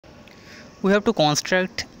We have to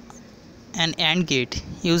construct an AND gate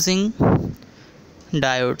using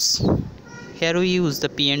diodes. Here we use the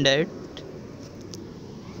PN diode.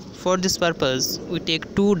 For this purpose, we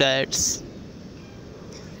take two diodes.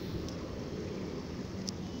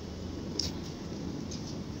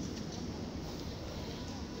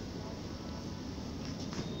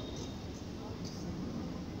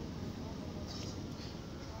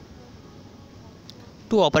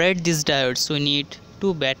 To operate these diodes, we need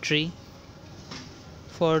two battery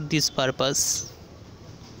for this purpose.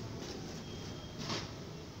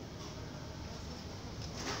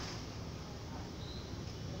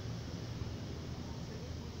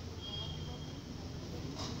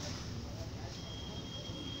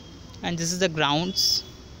 And this is the grounds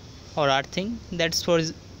or earthing, that's for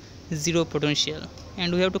zero potential,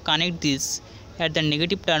 and we have to connect this at the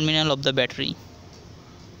negative terminal of the battery.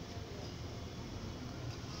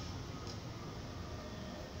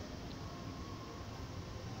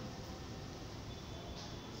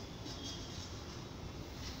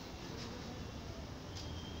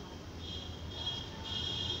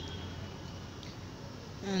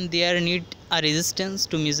 And there need a resistance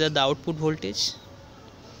to measure the output voltage.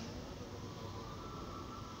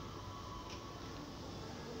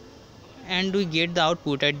 And we get the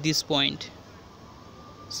output at this point,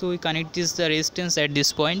 so we connect the resistance at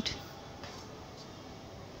this point.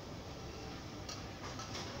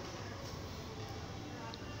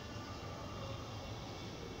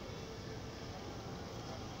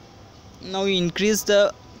 Now we increase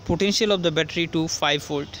the potential of the battery to 5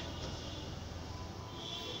 volt.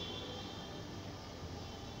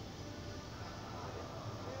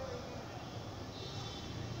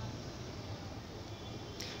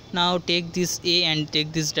 Now take this A and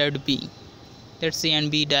take this diode B. That's A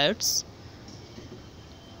and B diodes.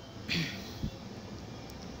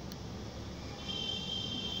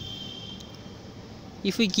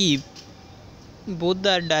 If we give both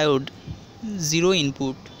the diode zero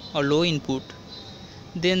input or low input,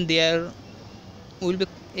 then there will be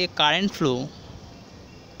a current flow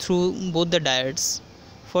through both the diodes.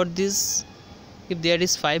 For this, if there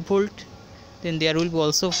is 5 volt, then there will be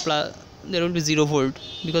also there will be 0 volt,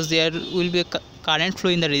 because there will be a current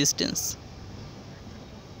flow in the resistance,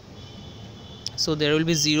 so there will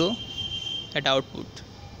be 0 at output.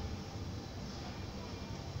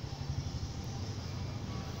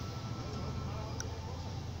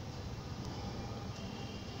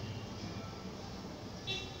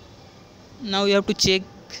 Now you have to check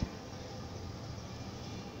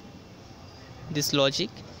this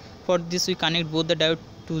logic. For this, we connect both the diode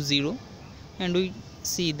to 0, and we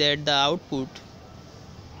see that the output,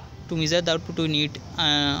 to measure the output, we need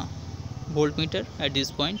a voltmeter at this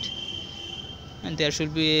point, and there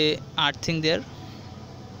should be a earthing there.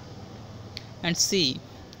 And see,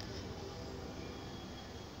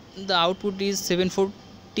 the output is 740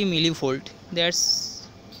 millivolt. That's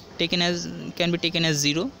can be taken as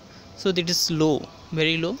 0, so that is low,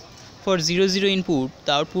 very low. For 0 input,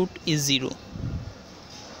 the output is 0.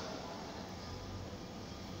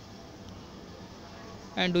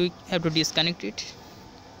 And we have to disconnect it,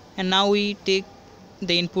 and now we take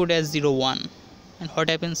the input as 0 1, and what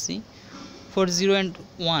happens, see, for 0 and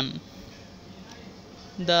 1,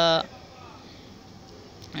 the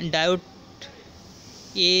diode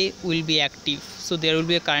A will be active, so there will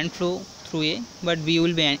be a current flow through A, but B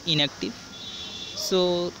will be inactive,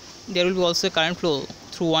 so there will be also a current flow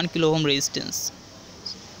through 1 kilo ohm resistance.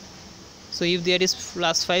 So if there is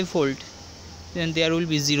plus 5 volt, then there will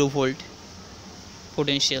be 0 volt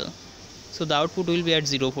potential, so the output will be at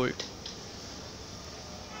 0 volt.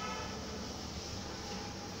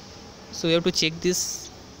 So we have to check this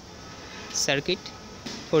circuit.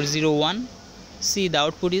 For 0 1, see, the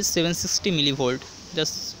output is 760 millivolt,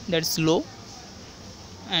 that's low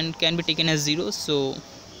and can be taken as 0. So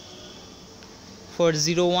for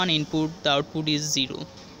 0 1 input, the output is 0.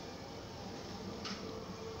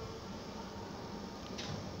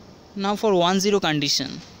 Now for 1 0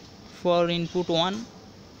 condition, for input 1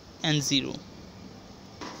 and 0,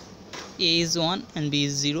 A is 1 and B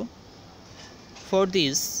is 0. For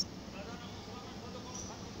this,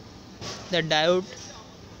 the diode,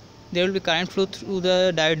 there will be current flow through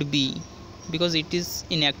the diode B, because it is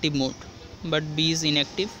in active mode, but B is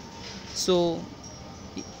inactive. So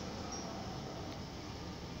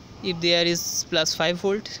if there is plus 5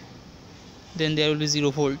 volt, then there will be 0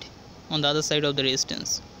 volt on the other side of the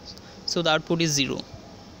resistance, so the output is 0.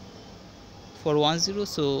 For 1 0,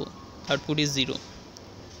 so output is 0.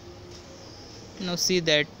 Now see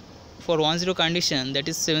that for 1 0 condition, that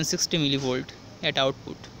is 760 millivolt at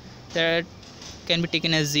output, that can be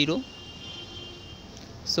taken as 0.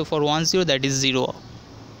 So for 1 0, that is 0.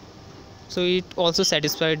 So it also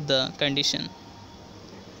satisfied the condition.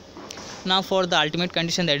 Now for the ultimate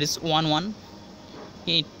condition, that is 1 1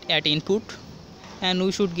 at input, and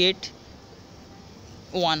we should get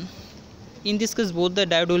 1. In this case, both the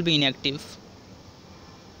diode will be inactive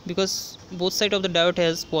because both sides of the diode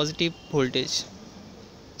has positive voltage,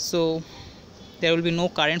 so there will be no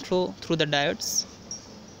current flow through the diodes.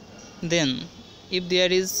 Then if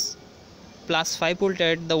there is plus 5 volt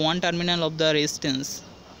at the one terminal of the resistance,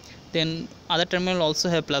 then other terminal also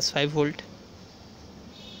have plus 5 volt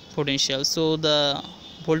potential, so the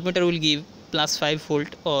voltmeter will give plus 5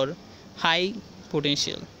 volt or high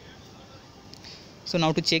potential. So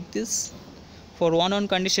now to check this, for 1 1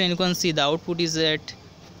 condition, you can see the output is at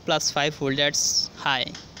plus 5 volt, that's high.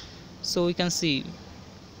 So we can see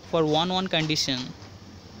for 1 1 condition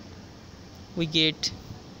we get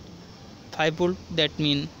 5 volt, that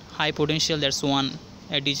mean high potential, that's 1.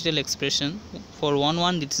 A digital expression for 1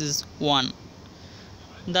 1, this is 1.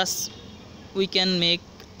 Thus we can make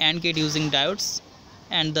AND gate using diodes,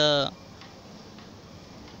 and the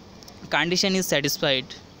condition is satisfied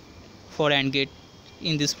for AND gate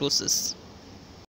in this process.